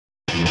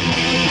Hey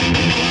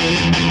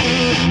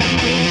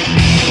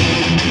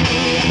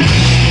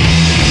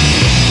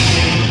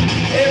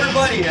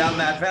everybody, I'm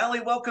Matt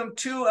Valley. Welcome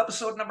to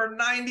episode number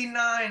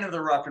 99 of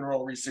the Rock and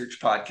Roll Research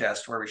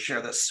Podcast, where we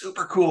share the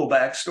super cool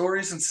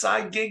backstories and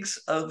side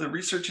gigs of the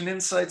research and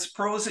insights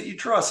pros that you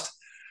trust.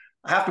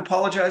 I have to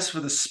apologize for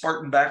the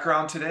Spartan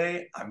background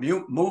today. I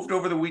moved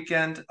over the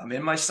weekend. I'm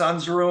in my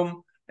son's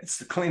room. It's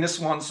the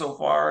cleanest one so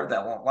far.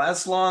 That won't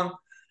last long.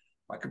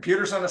 My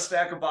computer's on a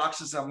stack of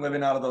boxes. I'm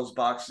living out of those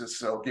boxes,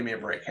 so give me a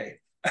break. Hey.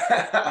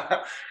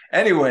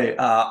 Anyway,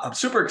 I'm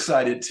super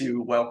excited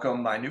to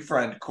welcome my new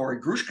friend, Kory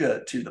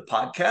Grushka, to the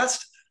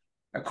podcast.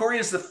 Now, Kory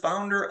is the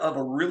founder of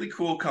a really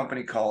cool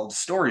company called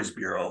Stories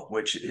Bureau,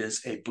 which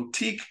is a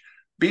boutique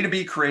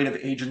B2B creative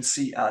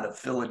agency out of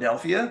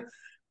Philadelphia.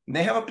 And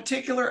they have a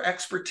particular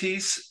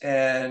expertise,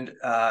 and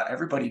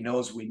everybody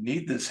knows we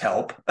need this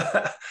help.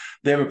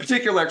 They have a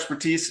particular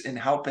expertise in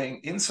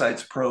helping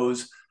insights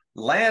pros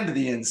land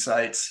the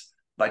insights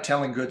by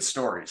telling good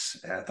stories.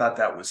 And I thought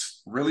that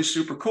was really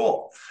super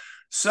cool.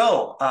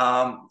 So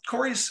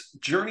Kory's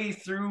journey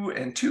through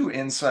and to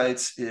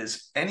insights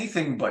is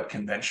anything but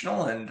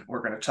conventional, and we're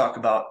going to talk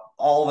about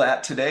all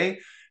that today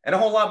and a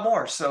whole lot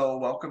more. So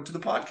welcome to the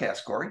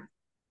podcast, Kory.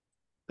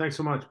 Thanks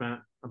so much,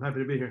 Matt. I'm happy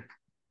to be here.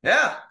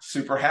 Yeah,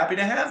 super happy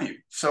to have you.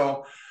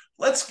 So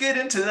let's get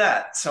into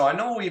that. So I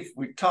know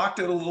we've talked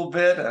it a little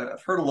bit.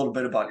 I've heard a little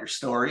bit about your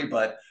story,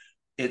 but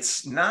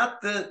it's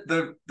not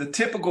the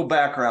typical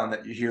background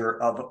that you hear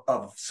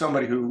of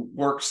somebody who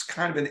works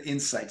kind of in the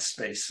insight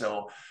space.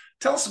 So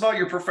tell us about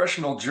your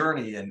professional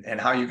journey and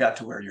how you got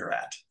to where you're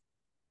at.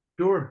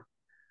 Sure.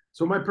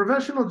 So my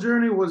professional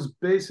journey was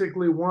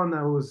basically one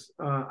that was,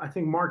 I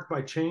think, marked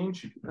by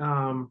change.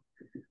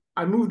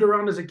 I moved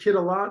around as a kid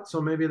a lot, so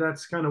maybe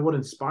that's kind of what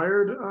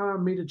inspired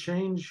me to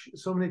change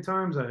so many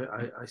times.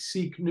 I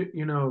seek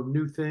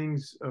new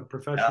things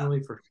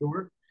professionally, for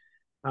sure.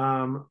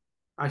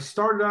 I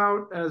started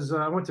out as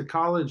I went to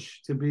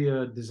college to be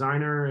a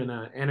designer and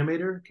an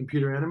animator,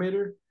 computer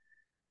animator,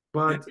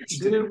 but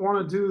didn't want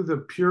to do the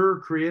pure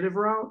creative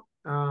route.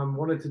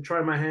 Wanted to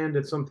try my hand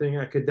at something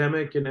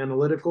academic and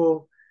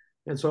analytical.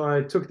 And so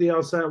I took the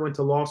LSAT, went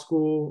to law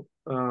school,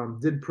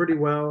 did pretty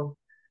well,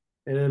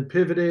 and then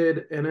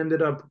pivoted and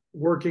ended up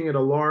working at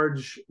a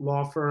large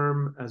law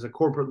firm as a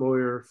corporate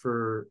lawyer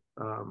for,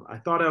 I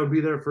thought I would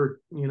be there for,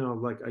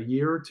 like a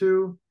year or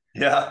two.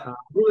 Yeah.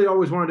 Really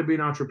always wanted to be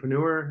an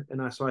entrepreneur.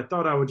 And so I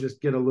thought I would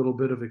just get a little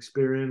bit of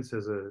experience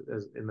as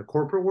in the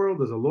corporate world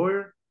as a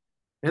lawyer.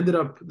 Ended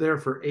up there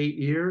for 8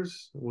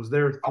 years, was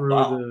there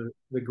through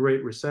the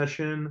Great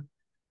Recession,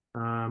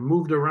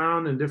 moved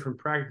around in different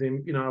practice.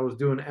 I was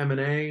doing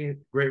M&A,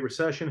 Great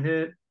Recession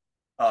hit.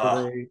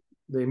 So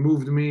they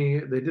moved me.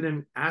 They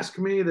didn't ask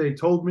me. They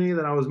told me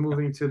that I was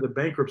moving to the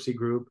bankruptcy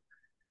group,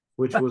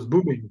 which was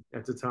booming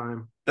at the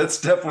time. That's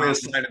definitely a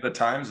sign of the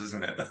times,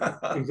 isn't it?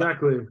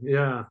 Exactly.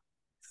 Yeah.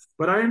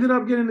 But I ended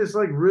up getting this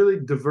like really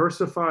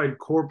diversified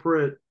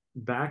corporate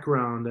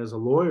background as a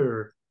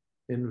lawyer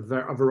in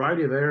a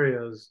variety of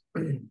areas.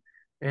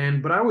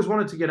 But I always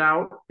wanted to get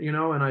out,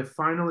 and I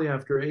finally,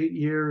 after 8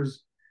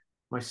 years,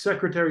 my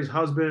secretary's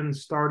husband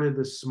started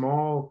this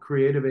small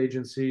creative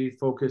agency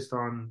focused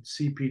on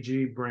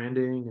CPG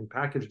branding and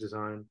package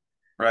design.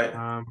 Right.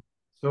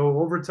 So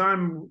over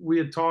time, we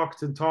had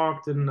talked,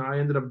 and I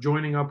ended up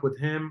joining up with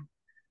him,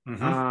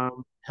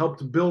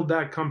 helped build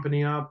that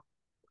company up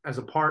as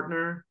a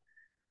partner.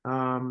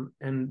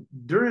 And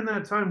during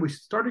that time, we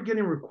started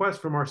getting requests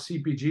from our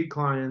CPG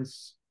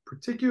clients,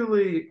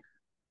 particularly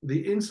the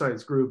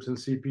insights groups in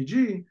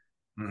CPG,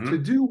 to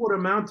do what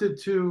amounted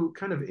to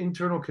kind of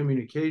internal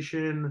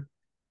communication,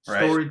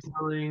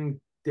 storytelling,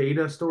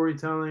 data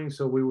storytelling.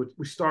 So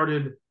we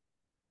started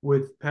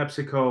with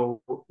PepsiCo,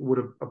 would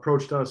have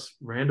approached us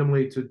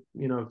randomly to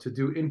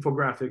do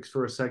infographics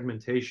for a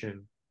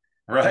segmentation.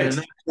 Right. And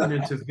that turned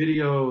into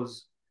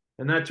videos,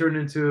 and that turned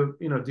into,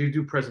 do you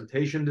do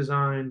presentation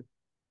design?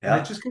 Yeah.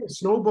 And it just kind of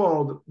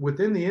snowballed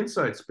within the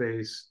insight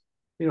space.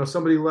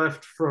 Somebody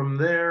left from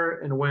there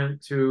and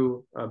went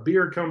to a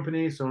beer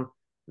company. So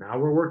now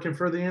we're working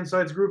for the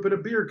insights group at a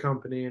beer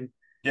company. And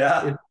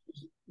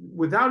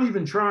without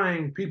even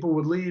trying, people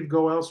would leave,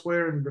 go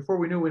elsewhere. And before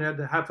we knew, we had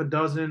half a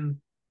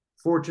dozen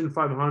Fortune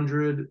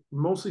 500,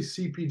 mostly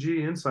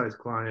CPG insights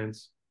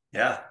clients.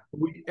 Yeah.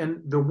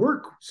 And the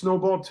work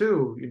snowballed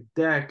too.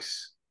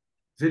 Decks,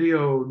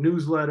 video,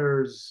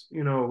 newsletters,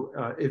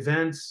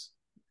 events.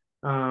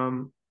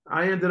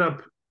 I ended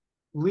up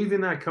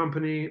leaving that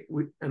company,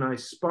 we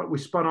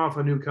spun off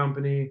a new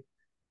company,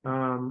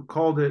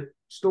 called it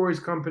Stories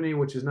Company,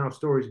 which is now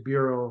Stories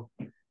Bureau.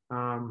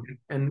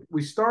 And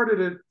we started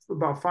it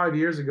about 5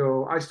 years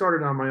ago. I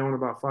started on my own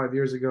about 5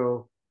 years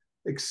ago,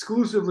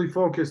 exclusively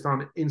focused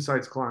on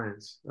insights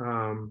clients.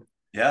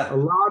 A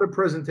lot of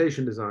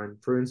presentation design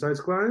for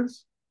insights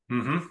clients,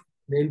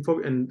 info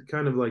and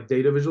kind of like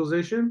data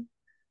visualization.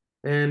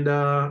 And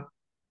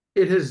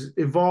it has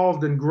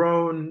evolved and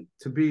grown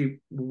to be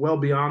well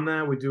beyond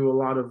that. We do a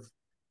lot of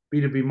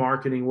B2B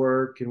marketing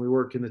work, and we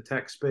work in the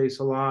tech space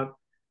a lot.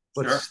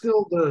 But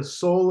still, the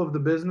soul of the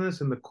business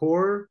and the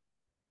core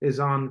is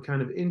on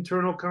kind of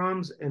internal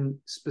comms and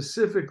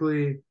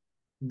specifically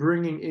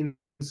bringing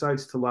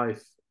insights to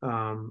life.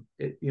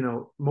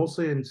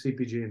 Mostly in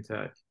CPG and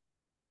tech.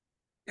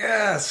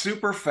 Yeah,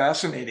 super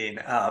fascinating.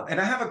 And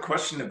I have a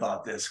question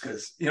about this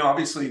because,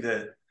 obviously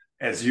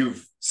as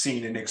you've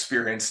seen and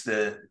experienced,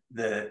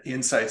 the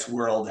insights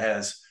world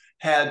has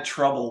had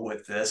trouble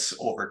with this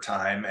over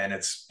time, and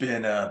it's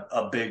been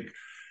a big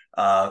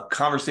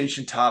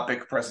conversation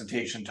topic,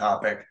 presentation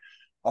topic,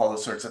 all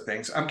those sorts of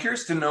things. I'm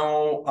curious to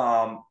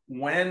know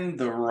when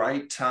the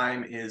right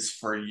time is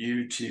for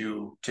you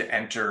to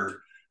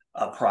enter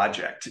a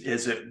project.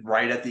 Is it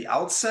right at the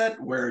outset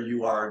where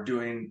you are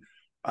doing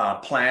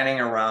planning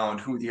around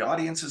who the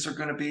audiences are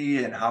going to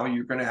be and how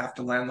you're going to have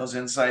to land those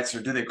insights,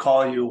 or do they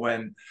call you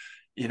when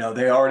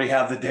they already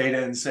have the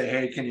data and say,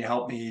 hey, can you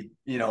help me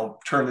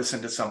turn this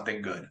into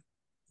something good?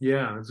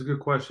 Yeah, it's a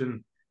good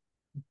question.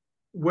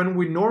 When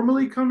we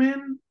normally come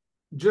in,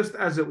 just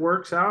as it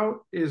works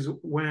out, is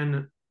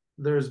when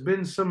there's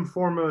been some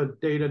form of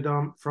data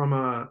dump from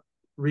a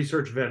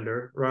research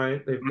vendor,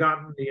 right? They've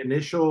gotten the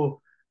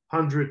initial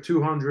 100,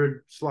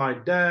 200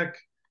 slide deck.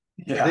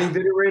 Yeah. They've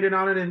iterated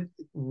on it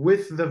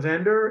with the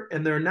vendor,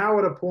 and they're now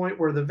at a point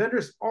where the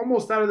vendor's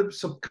almost out of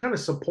the kind of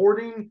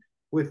supporting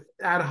with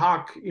ad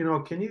hoc,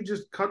 can you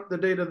just cut the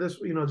data this,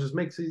 just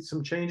make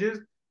some changes.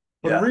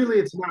 But Yeah. really,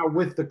 it's now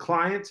with the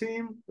client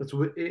team. It's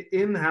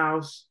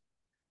in-house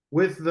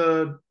with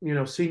the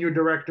senior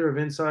director of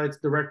insights,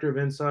 director of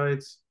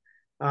insights,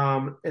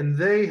 and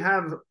they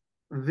have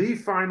the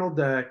final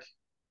deck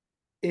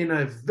in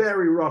a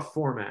very rough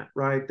format,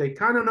 right? They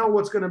kind of know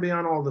what's going to be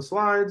on all the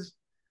slides.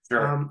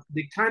 Sure.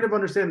 They kind of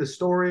understand the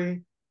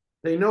story.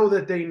 They know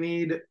that they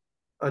need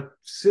a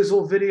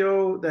sizzle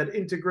video that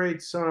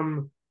integrates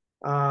some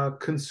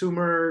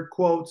consumer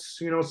quotes,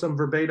 some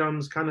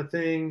verbatims kind of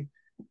thing.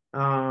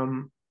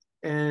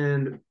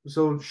 And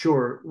so,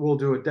 sure, we'll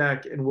do a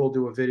deck and we'll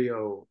do a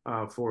video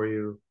for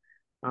you.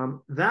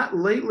 That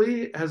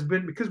lately has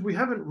been because we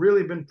haven't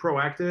really been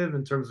proactive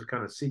in terms of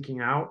kind of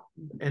seeking out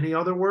any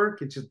other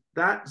work. It's just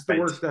that's the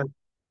work that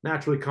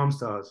naturally comes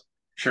to us.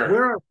 Sure.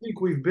 Where I think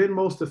we've been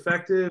most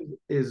effective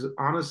is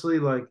honestly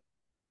like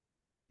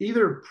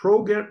either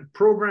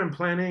program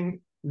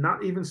planning,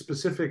 not even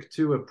specific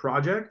to a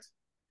project.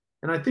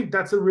 And I think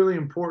that's a really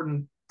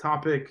important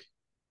topic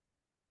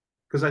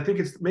because I think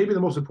it's maybe the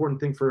most important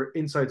thing for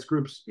insights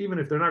groups, even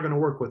if they're not going to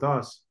work with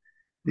us.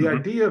 The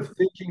idea of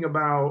thinking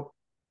about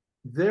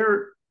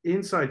their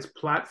insights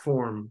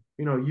platform,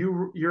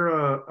 you're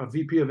a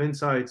VP of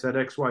insights at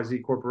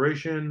XYZ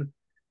Corporation.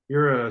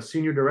 You're a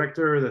senior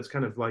director that's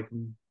kind of like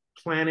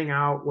planning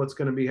out what's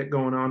going to be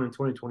going on in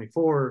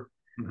 2024.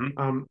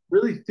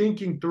 Really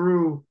thinking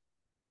through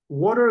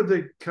what are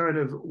the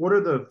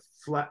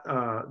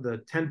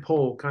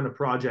tentpole kind of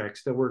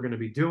projects that we're going to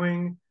be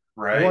doing.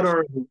 Right. What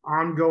are the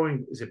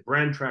ongoing? Is it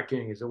brand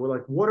tracking? Is it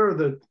what are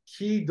the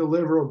key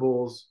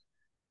deliverables?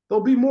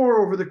 There'll be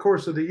more over the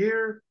course of the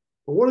year,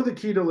 but what are the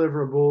key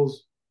deliverables?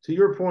 To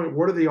your point,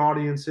 what are the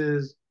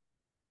audiences?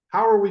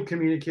 How are we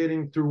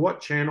communicating through what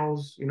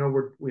channels?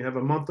 We have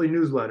a monthly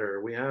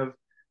newsletter. We have,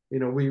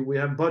 we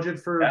have budget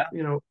for,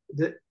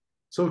 that.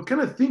 So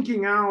kind of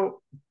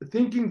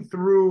thinking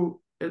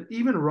through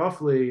even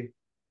roughly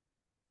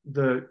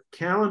the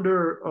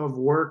calendar of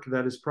work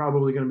that is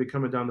probably going to be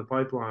coming down the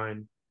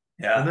pipeline.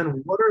 Yeah. And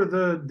then what are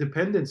the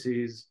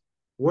dependencies?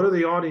 What are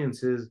the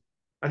audiences?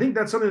 I think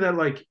that's something that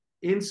like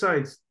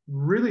Insights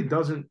really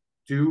doesn't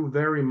do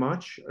very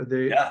much.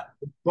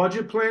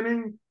 Budget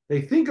planning,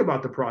 they think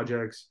about the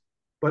projects,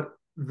 but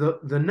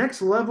the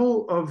next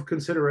level of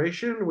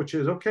consideration, which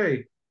is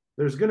okay,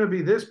 there's going to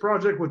be this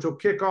project which will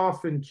kick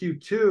off in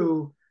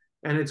Q2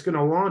 and it's going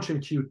to launch in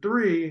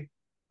Q3.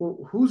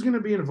 Well, who's going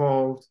to be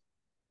involved?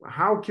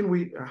 How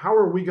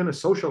are we going to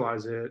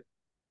socialize it?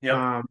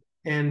 Yep.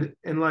 And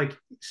like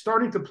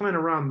starting to plan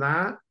around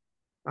that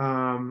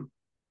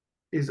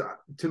is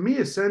to me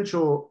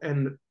essential,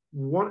 and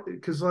one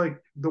because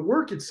like the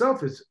work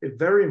itself is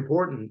very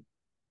important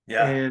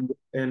and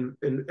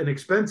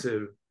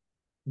expensive,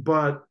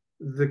 but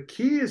the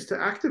key is to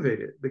activate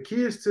it. The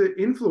key is to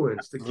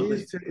influence. Absolutely. The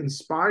key is to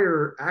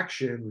inspire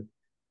action,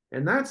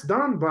 and that's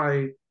done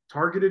by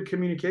targeted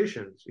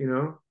communications.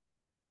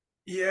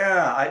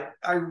 Yeah,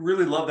 I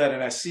really love that,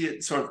 and I see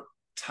it sort of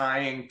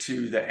tying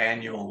to the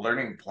annual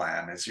learning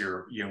plan as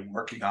you're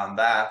working on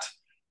that.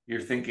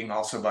 You're thinking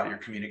also about your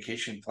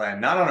communication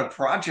plan, not on a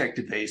project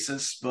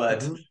basis,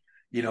 but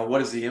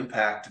what is the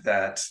impact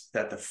that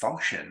the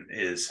function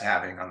is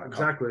having on the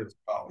company?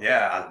 Oh,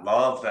 yeah, I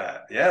love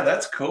that. Yeah,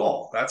 that's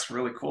cool. That's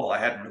really cool. I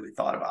hadn't really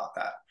thought about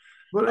that.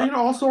 But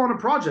also on a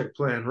project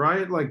plan,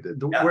 right? Like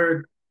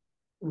where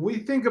we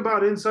think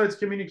about insights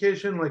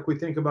communication, like we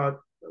think about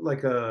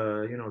like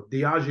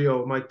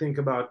Diageo might think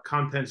about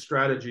content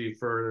strategy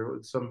for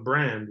some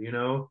brand,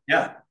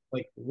 Yeah.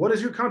 Like what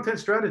is your content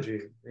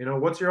strategy?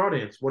 What's your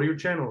audience? What are your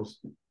channels?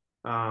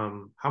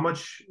 How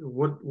much,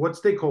 what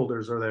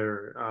stakeholders are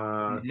there,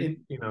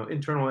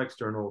 internal,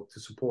 external to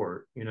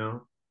support, Yeah.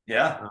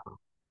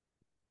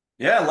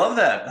 Yeah, I love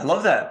that. I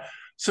love that.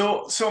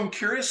 So I'm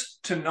curious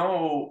to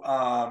know,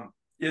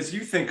 as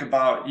you think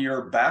about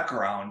your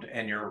background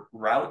and your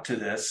route to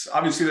this.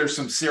 Obviously, there's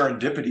some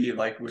serendipity,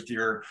 like with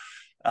your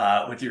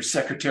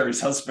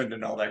secretary's husband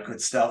and all that good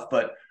stuff.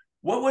 But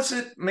what was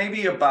it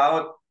maybe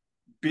about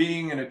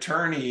being an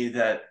attorney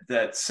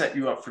that set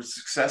you up for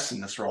success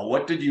in this role?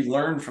 What did you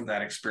learn from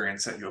that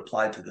experience that you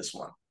applied to this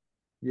one?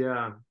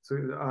 Yeah, so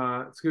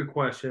it's a good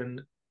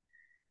question.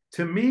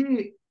 To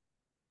me,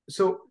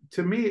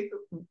 to me,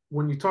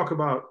 when you talk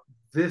about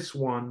this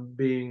one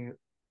being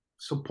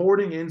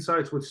supporting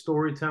insights with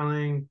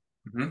storytelling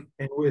Mhm.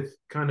 and with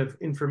kind of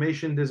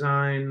information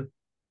design,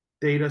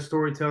 data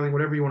storytelling,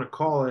 whatever you want to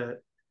call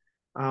it,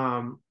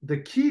 the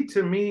key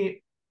to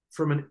me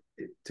from an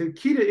to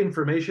key to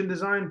information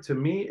design to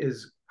me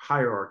is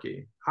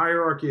hierarchy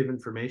of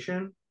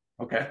information.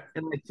 Okay.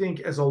 And I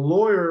think as a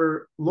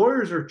lawyer,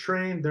 lawyers are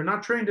trained, they're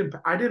not trained in,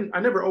 I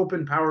never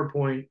opened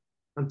PowerPoint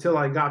until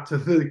I got to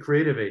the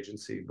creative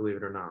agency, believe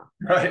it or not.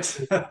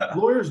 Right.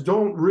 Lawyers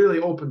don't really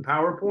open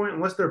PowerPoint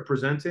unless they're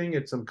presenting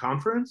at some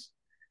conference.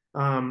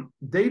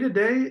 Day to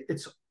day,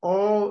 it's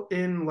all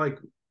in like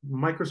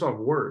Microsoft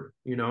Word,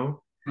 you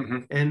know?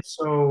 Mhm. And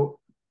so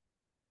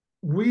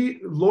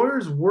we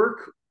lawyers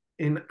work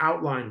in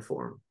outline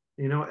form.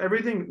 You know,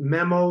 everything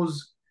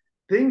memos,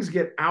 things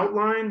get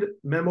outlined.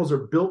 Memos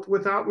are built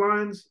with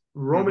outlines. Mhm.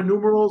 Roman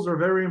numerals are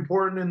very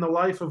important in the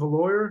life of a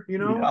lawyer. You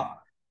know, Yeah.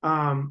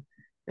 um,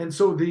 and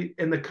so the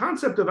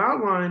concept of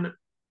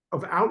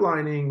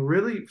outlining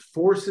really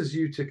forces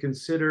you to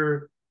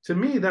consider. To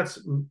me,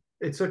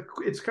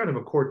 it's kind of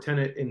a core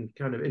tenet in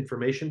kind of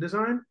information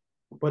design,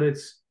 but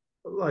it's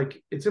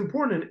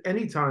important in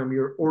any time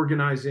you're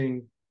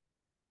organizing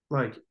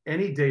like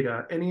any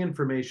data, any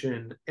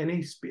information,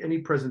 any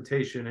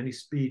presentation, any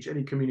speech,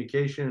 any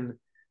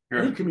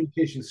Sure.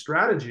 communication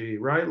strategy,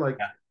 right? Like,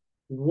 Yeah.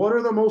 what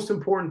are the most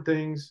important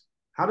things?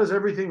 How does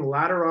everything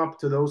ladder up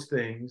to those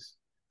things?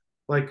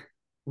 Like,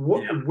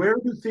 Yeah. where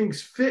do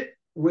things fit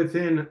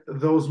within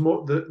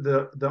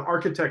the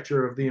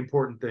architecture of the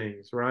important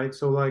things, right?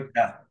 So, like,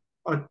 Yeah.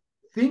 a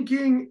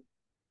thinking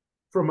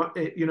from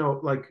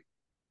like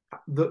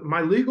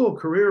my legal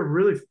career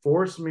really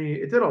forced me,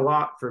 it did a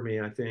lot for me,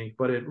 I think,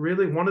 but it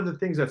really, one of the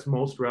things that's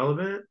most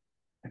relevant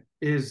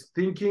is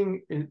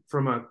thinking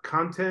from a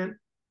content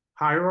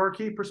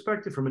hierarchy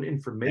perspective, from an Yeah.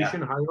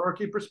 information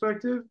hierarchy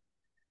perspective,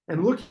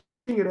 and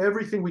looking at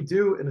everything we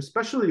do, and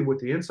especially with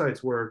the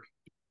insights work,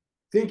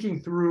 thinking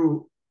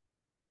through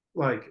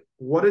like,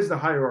 what is the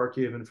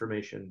hierarchy of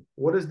information?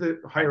 What is the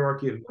Right.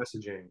 hierarchy of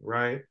messaging,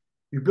 right?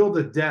 You build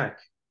a deck.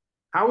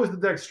 How is the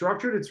deck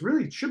structured?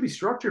 It should be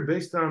structured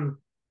based on,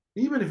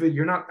 even if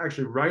you're not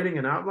actually writing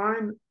an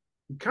outline,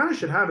 you kind of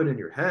should have it in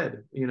your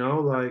head, you know,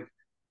 like,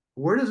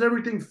 where does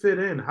everything fit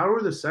in? How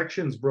are the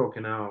sections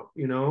broken out?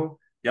 You know,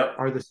 Yep.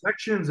 are the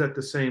sections at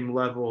the same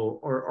level,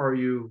 or are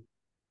you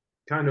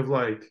kind of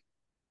like,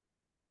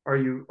 are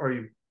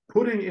you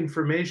putting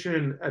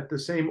information at the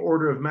same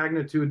order of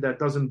magnitude that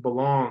doesn't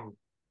belong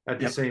at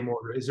the Yep. same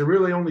order? Is there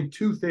really only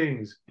two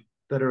things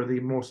that are the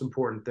most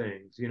important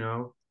things, you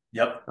know?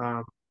 Yep.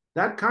 um,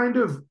 that kind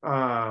of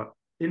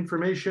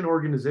information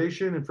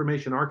organization,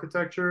 information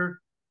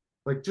architecture,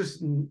 like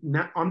just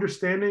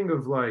understanding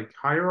of like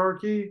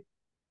hierarchy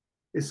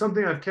is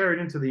something I've carried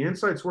into the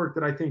insights work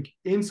that I think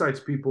insights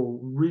people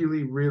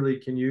really, really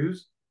can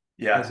use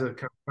as Yeah. a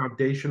kind of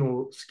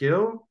foundational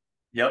skill.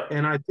 Yep.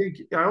 And I think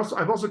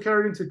I've also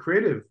carried into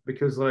creative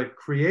because like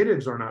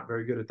creatives are not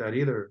very good at that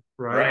either,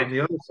 right? On Right. the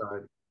other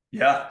side,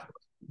 Yeah.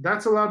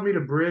 that's allowed me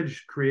to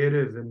bridge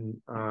creative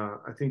and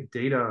I think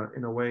data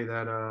in a way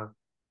that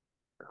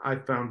I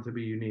found to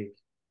be unique.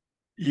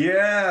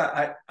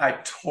 Yeah, I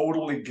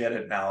totally get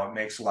it now. It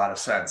makes a lot of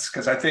sense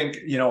because I think,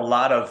 a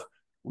lot of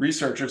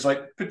researchers,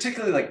 like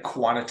particularly like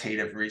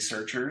quantitative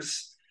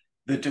researchers,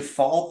 the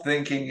default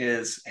thinking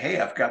is, hey,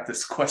 I've got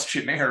this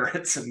questionnaire,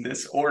 it's in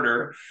this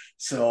order.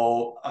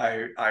 So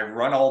I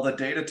run all the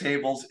data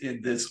tables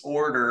in this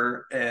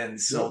order. And Yep.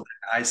 so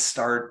I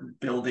start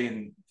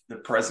building the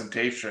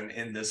presentation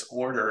in this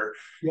order.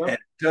 And Yep. it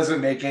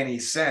doesn't make any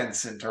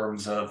sense in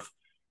terms of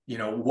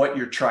what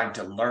you're trying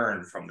to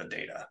learn from the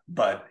data,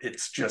 but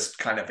it's just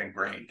kind of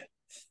ingrained.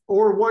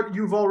 Or what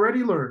you've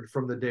already learned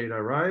from the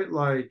data, right?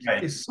 Like,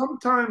 Right. is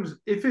sometimes,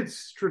 if it's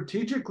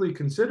strategically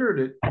considered,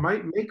 it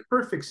might make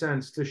perfect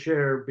sense to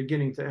share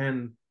beginning to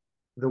end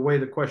the way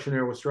the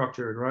questionnaire was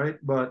structured, right?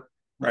 But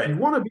you Right.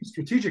 want to be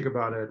strategic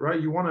about it, right?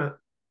 You want to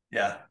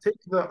Yeah. take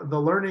the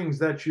learnings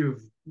that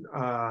you've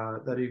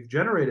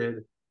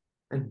generated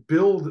and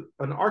build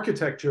an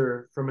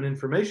architecture from an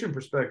information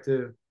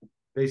perspective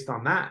based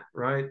on that,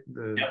 right?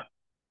 The Yeah.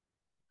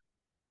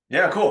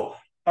 Yeah. Cool.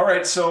 All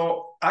right.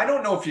 So I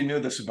don't know if you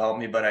knew this about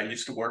me, but I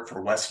used to work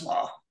for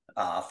Westlaw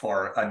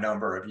for a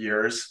number of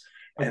years.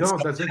 I And so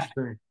don't. That's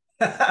interesting.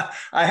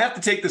 I have to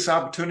take this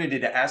opportunity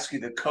to ask you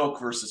the Coke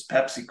versus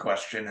Pepsi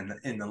question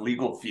in the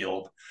legal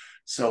field.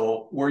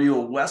 So were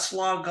you a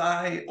Westlaw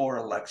guy or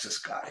a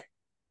Lexus guy?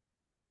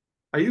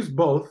 I used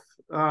both.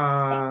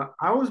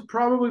 I was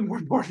probably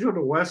more partial to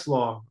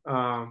Westlaw.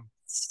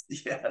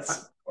 Yes, I,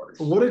 of course.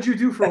 what did you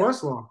do for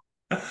Westlaw?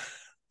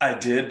 I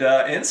did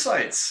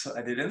insights.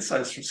 I did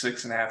insights for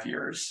 6.5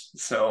 years.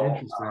 So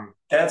Interesting.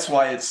 that's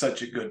why it's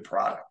such a good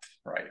product,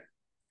 right?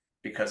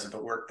 Because of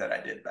the work that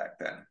I did back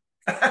then.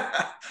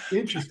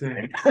 Just Interesting.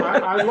 kidding.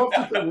 I'd love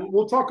to.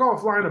 We'll talk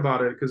offline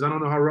about it because I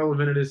don't know how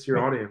relevant it is to your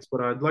audience,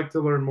 but I'd like to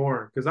learn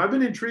more because I've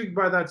been intrigued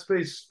by that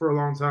space for a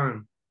long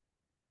time.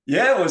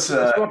 Yeah, it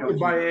Disrupted was.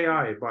 by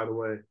AI, by the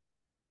way.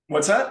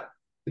 What's that?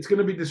 It's going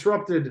to be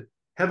disrupted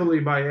heavily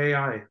by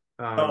AI,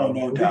 Oh,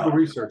 no the legal doubt.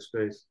 research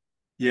space.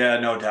 Yeah,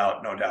 no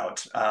doubt, no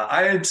doubt.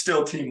 I am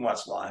still Team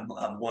Westlaw.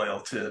 I'm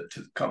loyal to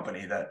the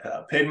company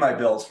that paid my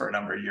bills for a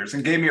number of years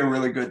and gave me a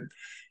really good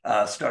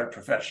start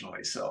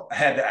professionally. So I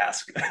had to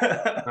ask.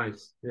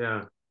 Nice.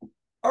 Yeah.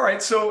 All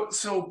right. So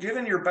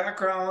given your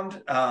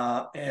background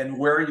and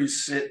where you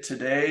sit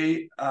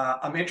today,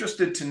 I'm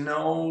interested to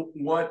know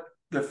what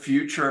the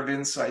future of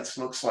insights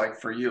looks like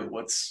for you.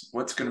 What's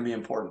going to be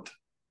important?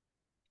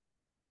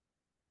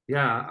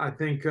 Yeah. I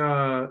think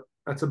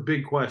that's a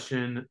big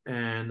question,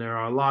 and there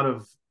are a lot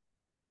of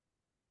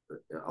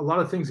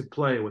things at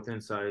play with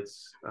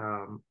insights.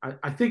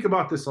 I think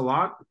about this a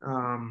lot.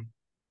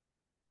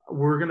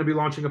 We're going to be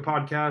launching a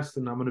podcast,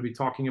 and I'm going to be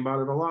talking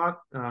about it a lot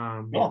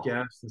with Oh,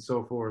 guests and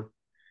so forth.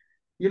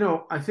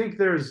 I think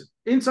there's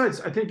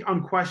insights. I think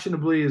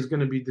unquestionably is going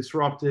to be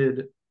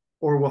disrupted,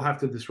 or will have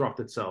to disrupt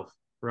itself,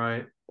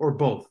 right? Or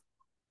both.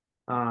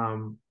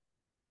 Um,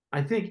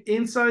 I think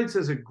insights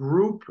as a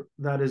group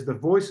that is the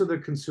voice of the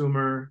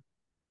consumer,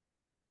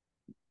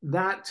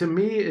 that to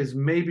me is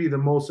maybe the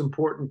most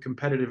important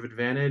competitive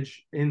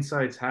advantage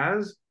insights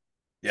has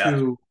yeah,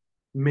 to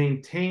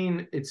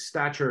maintain its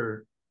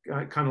stature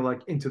kind of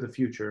like into the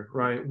future,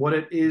 right? What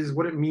it is,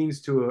 what it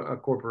means to a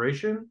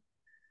corporation.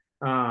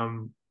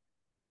 Um,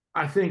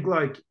 I think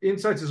like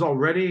insights is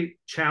already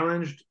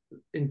challenged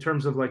in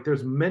terms of like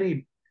there's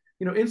many,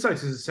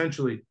 insights is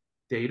essentially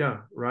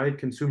data, right?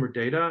 Consumer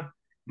data.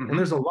 And hmm,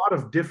 there's a lot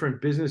of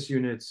different business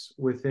units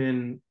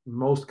within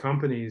most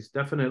companies,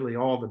 definitely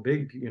all the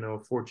big,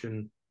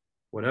 Fortune,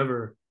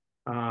 whatever,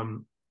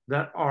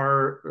 that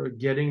are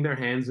getting their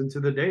hands into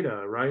the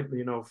data, right?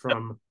 yep,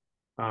 From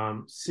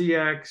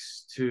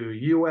CX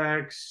to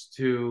UX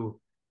to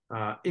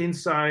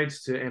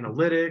insights to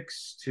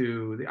analytics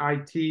to the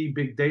IT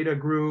big data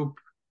group,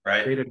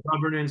 right, data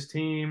governance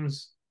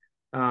teams,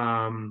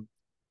 um,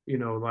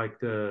 like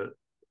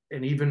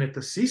and even at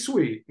the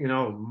C-suite,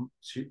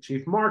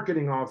 chief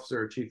marketing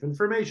officer, chief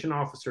information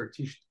officer,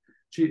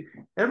 chief,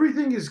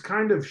 everything is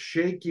kind of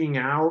shaking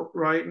out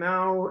right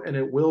now, and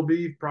it will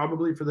be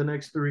probably for the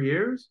next 3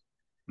 years.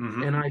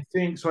 hmm, And I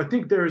think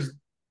there's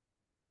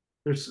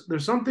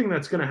something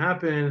that's going to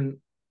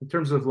happen in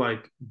terms of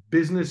like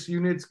business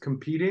units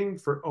competing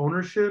for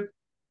ownership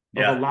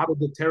of a yeah, lot of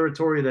the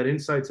territory that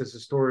Insights has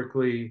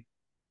historically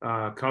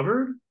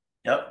covered.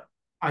 yep,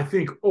 I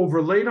think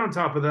overlaid on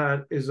top of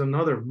that is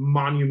another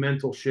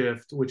monumental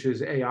shift, which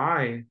is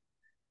AI.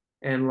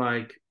 And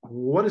like,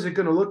 what is it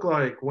going to look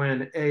like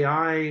when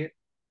AI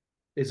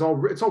it's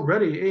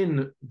already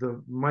in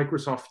the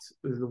Microsoft,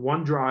 the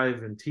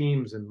OneDrive and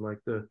Teams and like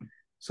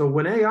so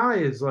when AI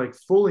is like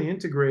fully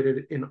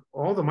integrated in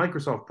all the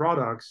Microsoft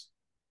products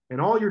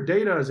and all your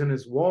data is in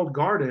this walled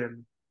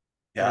garden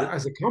yeah,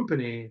 as a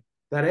company,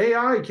 that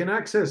AI can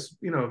access,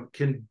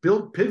 can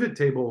build pivot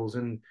tables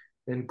and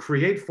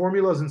create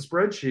formulas and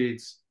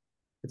spreadsheets.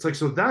 It's like,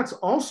 so that's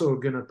also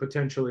going to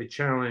potentially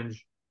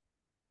challenge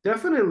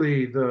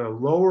definitely the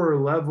lower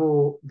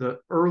level, the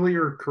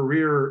earlier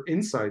career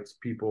insights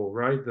people,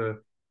 right?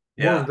 The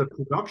more yeah, of the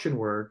production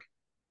work.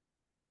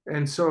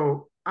 And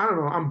so I don't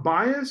know, I'm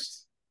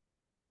biased.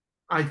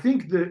 I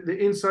think the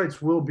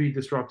insights will be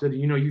disrupted.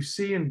 You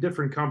see in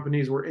different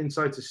companies where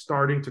insights is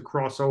starting to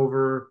cross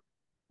over,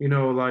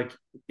 like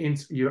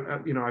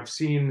I've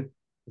seen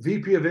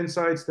VP of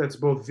insights that's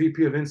both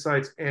VP of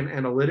insights and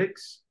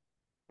analytics.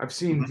 I've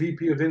seen hmm,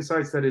 VP of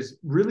insights that is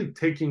really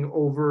taking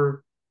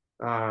over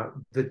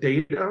the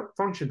data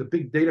function, the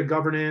big data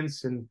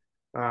governance and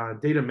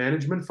data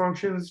management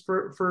functions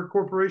for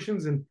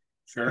corporations, and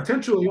sure,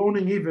 potentially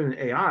owning even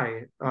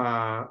AI,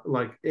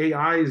 like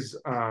AI's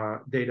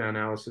data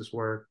analysis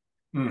work.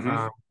 hmm,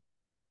 Uh,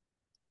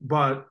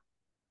 but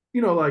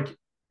like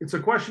it's a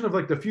question of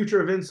like the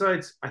future of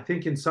insights. I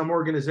think in some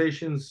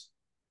organizations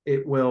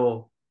it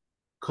will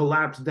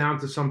collapse down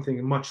to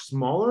something much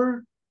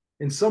smaller.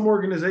 In some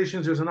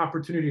organizations, there's an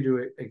opportunity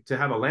to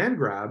have a land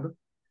grab.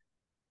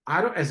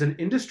 I don't, as an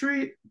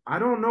industry, I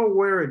don't know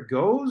where it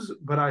goes,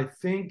 but I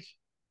think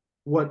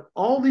what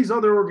all these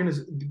other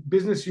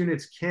business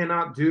units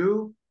cannot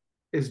do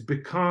is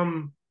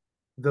become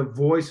the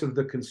voice of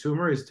the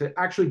consumer, is to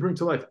actually bring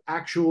to life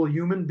actual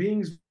human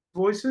beings'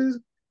 voices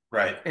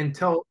right, and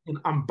tell. And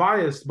I'm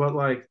biased, but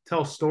like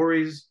tell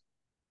stories,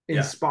 yeah,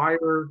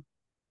 inspire,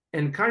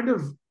 and kind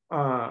of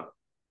uh,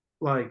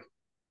 like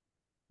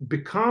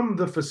become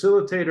the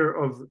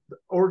facilitator of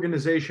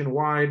organization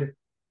wide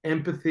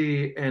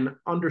empathy and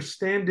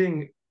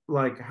understanding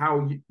like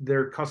how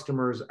their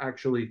customers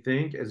actually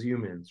think as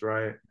humans,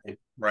 right?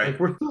 right, Like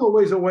we're still a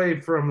ways away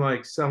from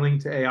like selling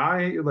to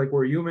AI, like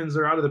where humans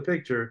are out of the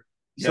picture.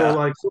 So Yeah.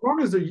 like, so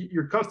long as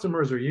your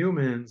customers are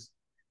humans,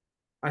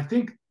 I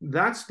think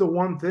that's the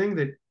one thing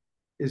that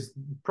is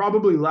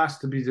probably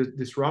last to be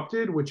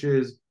disrupted, which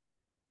is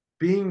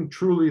being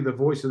truly the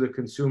voice of the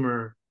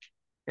consumer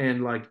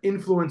and like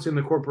influencing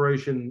the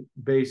corporation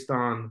based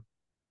on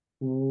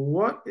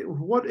what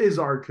is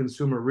our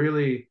consumer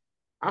really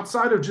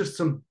outside of just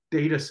some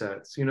data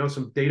sets,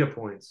 some data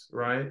points,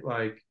 right?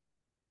 Like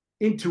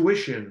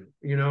intuition,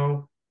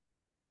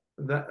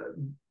 that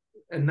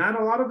and not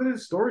a lot of it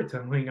is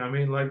storytelling. I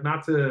mean, like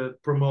not to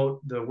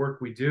promote the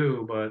work we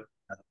do, but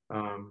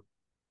um,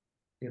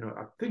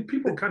 I think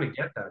people kind of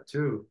get that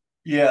too.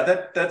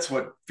 Yeah, that's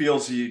what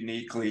feels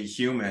uniquely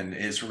human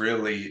is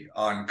really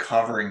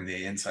uncovering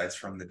the insights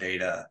from the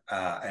data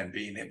and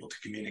being able to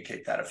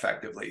communicate that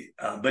effectively.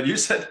 But you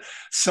said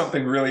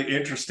something really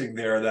interesting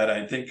there that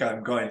I think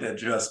I'm going to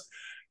just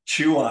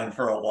chew on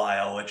for a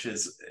while, which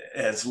is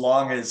as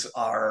long as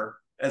our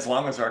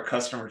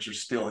customers are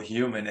still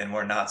human and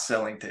we're not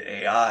selling to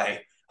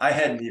AI. I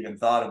hadn't even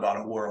thought about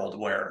a world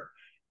where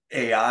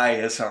AI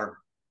is our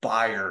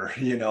buyer,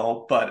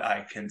 but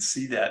I can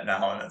see that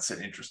now, and it's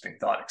an interesting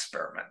thought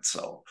experiment.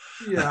 So,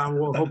 Yeah,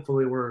 well,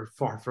 hopefully we're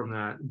far from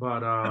that,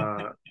 but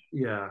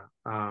yeah,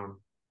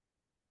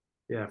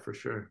 yeah, for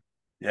sure.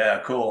 yeah,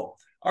 cool.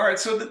 All right,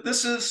 so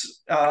this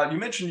is you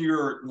mentioned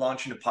you're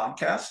launching a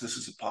podcast. This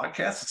is a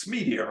podcast. It's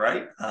media,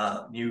 right?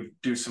 You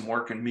do some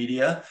work in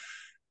media.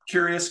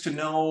 Curious to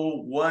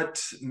know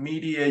what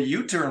media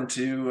you turn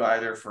to,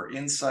 either for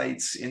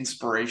insights,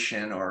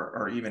 inspiration,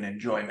 or even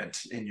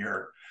enjoyment in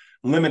your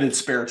limited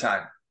spare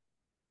time.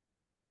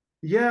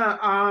 Yeah,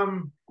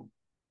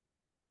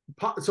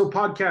 so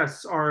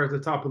podcasts are at the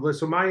top of the list.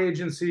 So my Yeah.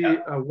 agency,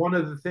 one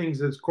of the things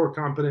that's core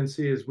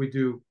competency is we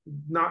do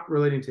not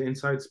relating to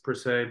insights per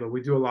se, but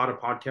we do a lot of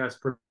podcast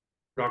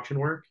production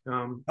work,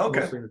 Okay.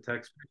 mostly in the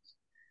tech space.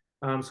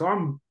 So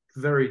I'm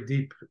very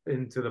deep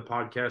into the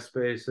podcast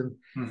space, and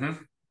Hmm.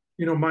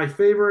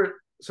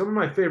 some of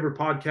my favorite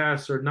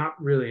podcasts are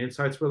not really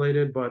insights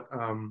related, but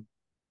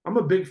I'm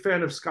a big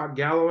fan of Scott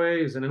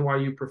Galloway. He's an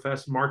NYU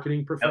marketing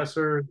Yep.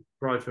 professor,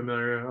 probably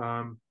familiar.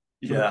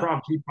 So the Yeah.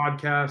 Prop G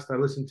podcast I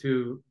listen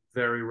to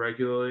very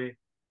regularly.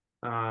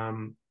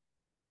 Um,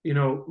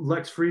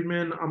 Lex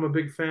Friedman, I'm a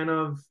big fan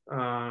of.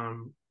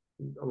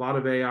 A lot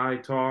of AI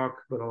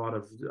talk, but a lot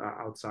of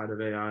outside of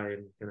AI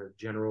and kind of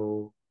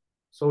general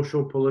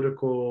social,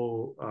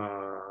 political,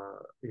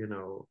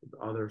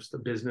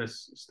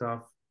 business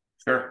stuff.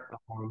 Sure.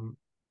 Um,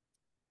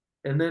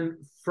 and then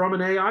from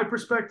an AI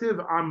perspective,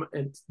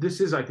 and this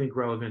is, I think,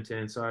 relevant to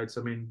insights.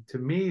 I mean, to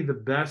me, the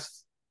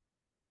best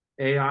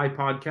AI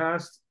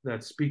podcast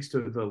that speaks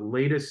to the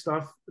latest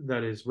stuff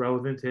that is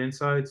relevant to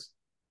insights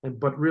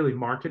but really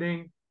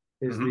marketing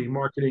is the Hmm.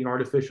 Marketing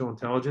Artificial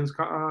Intelligence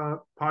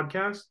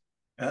podcast.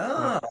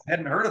 Uh, Oh, I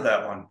hadn't heard of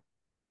that one.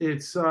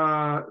 it's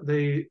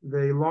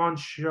they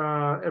launch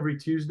every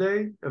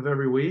Tuesday of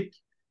every week,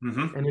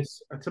 Hmm. and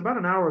it's about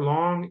an hour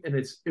long, and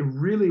it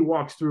really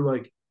walks through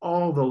like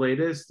all the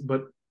latest,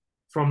 but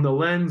from the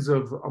lens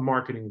of a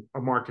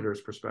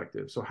marketer's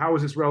perspective. So how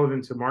is this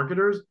relevant to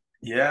marketers? A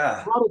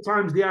Yeah. lot of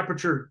times the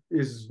aperture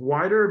is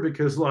wider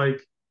because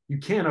like you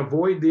can't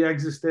avoid the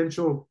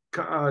existential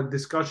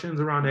discussions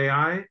around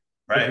AI if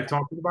you're Right.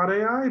 talking about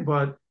AI,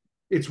 but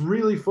it's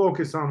really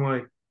focused on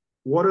like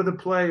what are the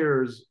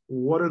players,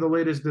 what are the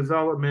latest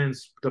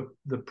developments,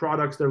 the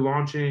products they're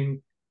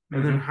launching,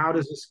 and then Hmm. how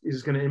does this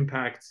is going to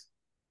impact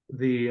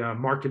the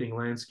marketing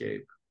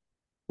landscape,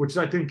 which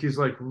I think is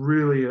like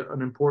really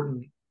an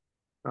important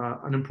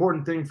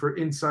thing for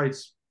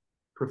insights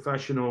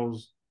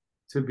professionals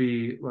to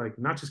be like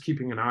not just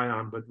keeping an eye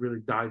on, but really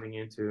diving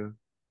into.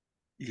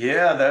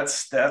 Yeah,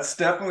 that's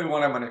definitely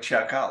one I'm going to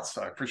check out.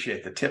 So I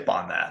appreciate the tip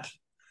on that.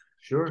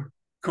 Sure.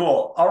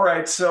 Cool. All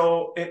right.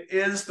 So it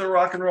is the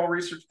Rock and Roll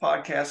Research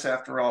Podcast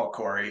after all,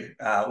 Kory.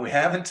 We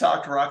haven't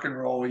talked rock and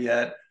roll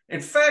yet. In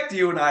fact,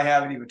 you and I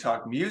haven't even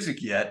talked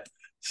music yet.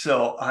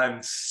 So I'm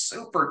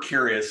super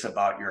curious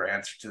about your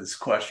answer to this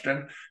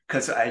question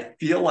because I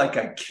feel like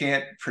I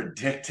can't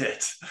predict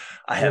it.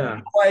 I have Yeah.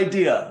 no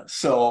idea.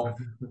 So,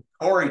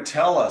 Kory,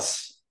 tell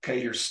us.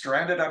 Okay, you're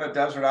stranded on a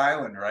desert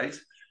island, right?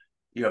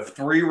 You have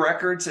three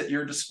records at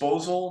your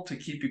disposal to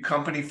keep you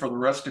company for the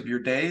rest of your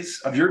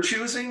days of your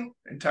choosing,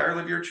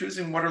 entirely of your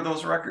choosing. What are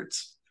those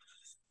records?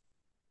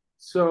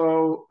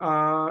 So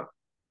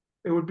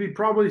it would be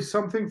probably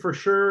something for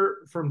sure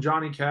from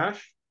Johnny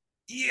Cash.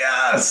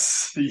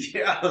 Yes,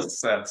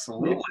 yes, Maybe,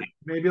 absolutely.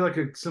 maybe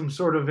like some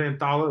sort of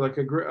anthology, like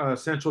a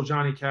essential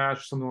Johnny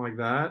Cash, something like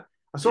that.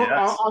 So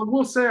Yes, I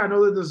will say, I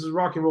know that this is a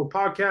rock and roll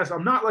podcast.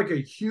 I'm not like a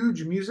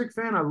huge music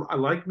fan. I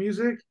like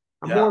music.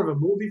 I'm yeah, more of a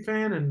movie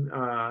fan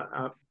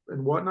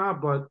and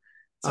whatnot. But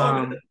it's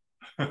all good.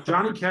 um,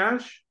 Johnny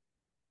Cash,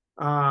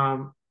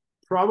 um,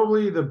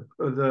 probably the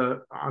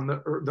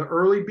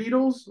early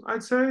Beatles,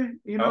 I'd say.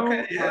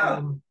 Okay,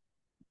 yeah.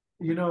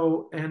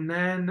 And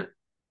then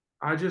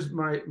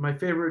my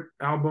favorite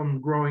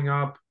album growing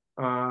up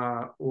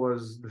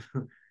was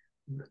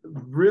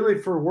really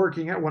for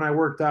working out when I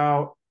worked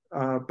out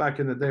back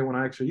in the day when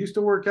I actually used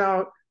to work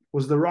out.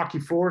 was the Rocky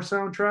IV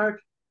soundtrack.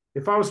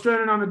 If I was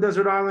stranded on a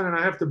desert island and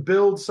I have to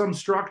build some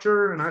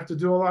structure and I have to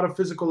do a lot of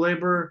physical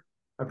labor,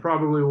 I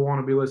probably will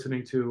want to be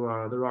listening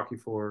to the Rocky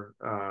IV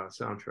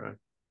soundtrack.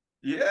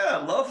 Yeah,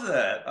 I love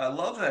that. I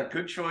love that.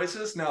 Good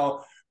choices.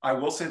 Now, I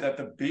will say that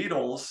the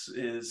Beatles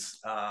is,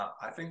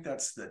 I think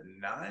that's the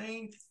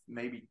ninth,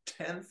 maybe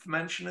 10th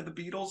mention of the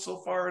Beatles so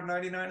far in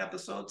 99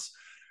 episodes.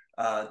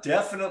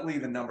 Definitely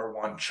the number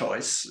one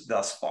choice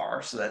thus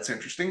far. So that's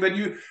interesting. But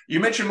you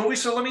mentioned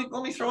movies, so let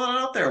me throw that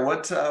out there.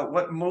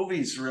 What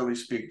movies really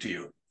speak to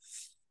you?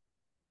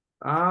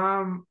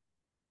 Um,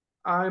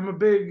 I'm a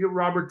big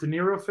Robert De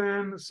Niro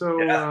fan,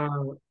 so Yeah.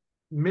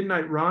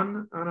 Midnight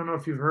Run. I don't know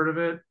if you've heard of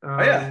it.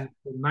 Oh yeah.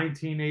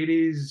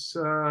 1980s,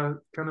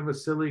 kind of a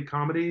silly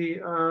comedy,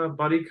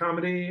 buddy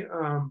comedy.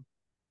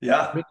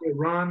 Yeah. Midnight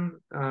Run,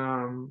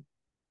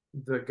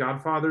 the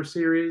Godfather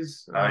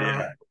series. Oh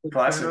yeah. Big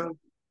fan Classic. of.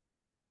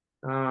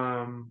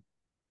 Um,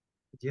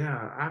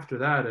 yeah. After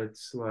that,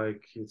 it's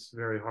like it's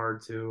very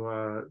hard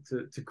to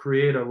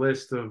create a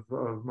list of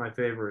my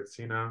favorites.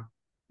 You know,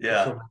 there's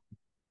Yeah. so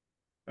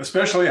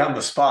Especially on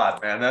the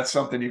spot, man. That's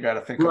something you got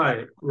to think about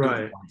right,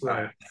 really right, long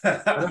right. I'd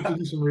have to time.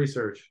 do some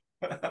research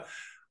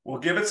Well,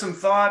 give it some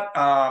thought,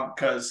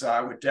 because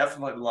I would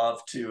definitely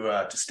love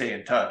to stay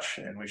in touch,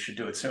 and we should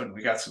do it soon.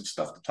 We got some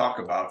stuff to talk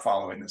about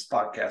following this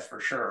podcast for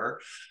sure.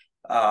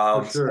 for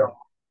Um, so, sure.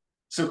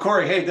 so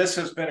Kory, hey, this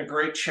has been a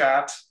great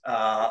chat.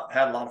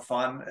 Had a lot of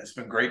fun. It's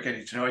been great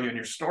getting to know you, and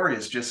your story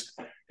is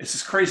it's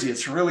just crazy.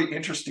 It's really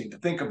interesting to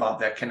think about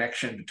that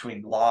connection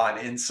between law and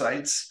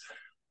insights.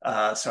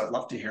 So I'd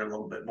love to hear a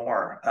little bit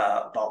more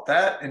about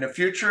that in the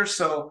future.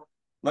 So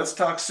let's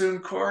talk soon,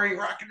 Kory.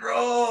 Rock and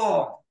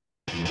roll.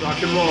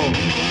 Rock and roll.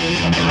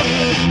 All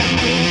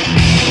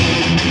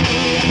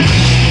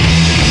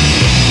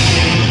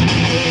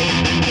right.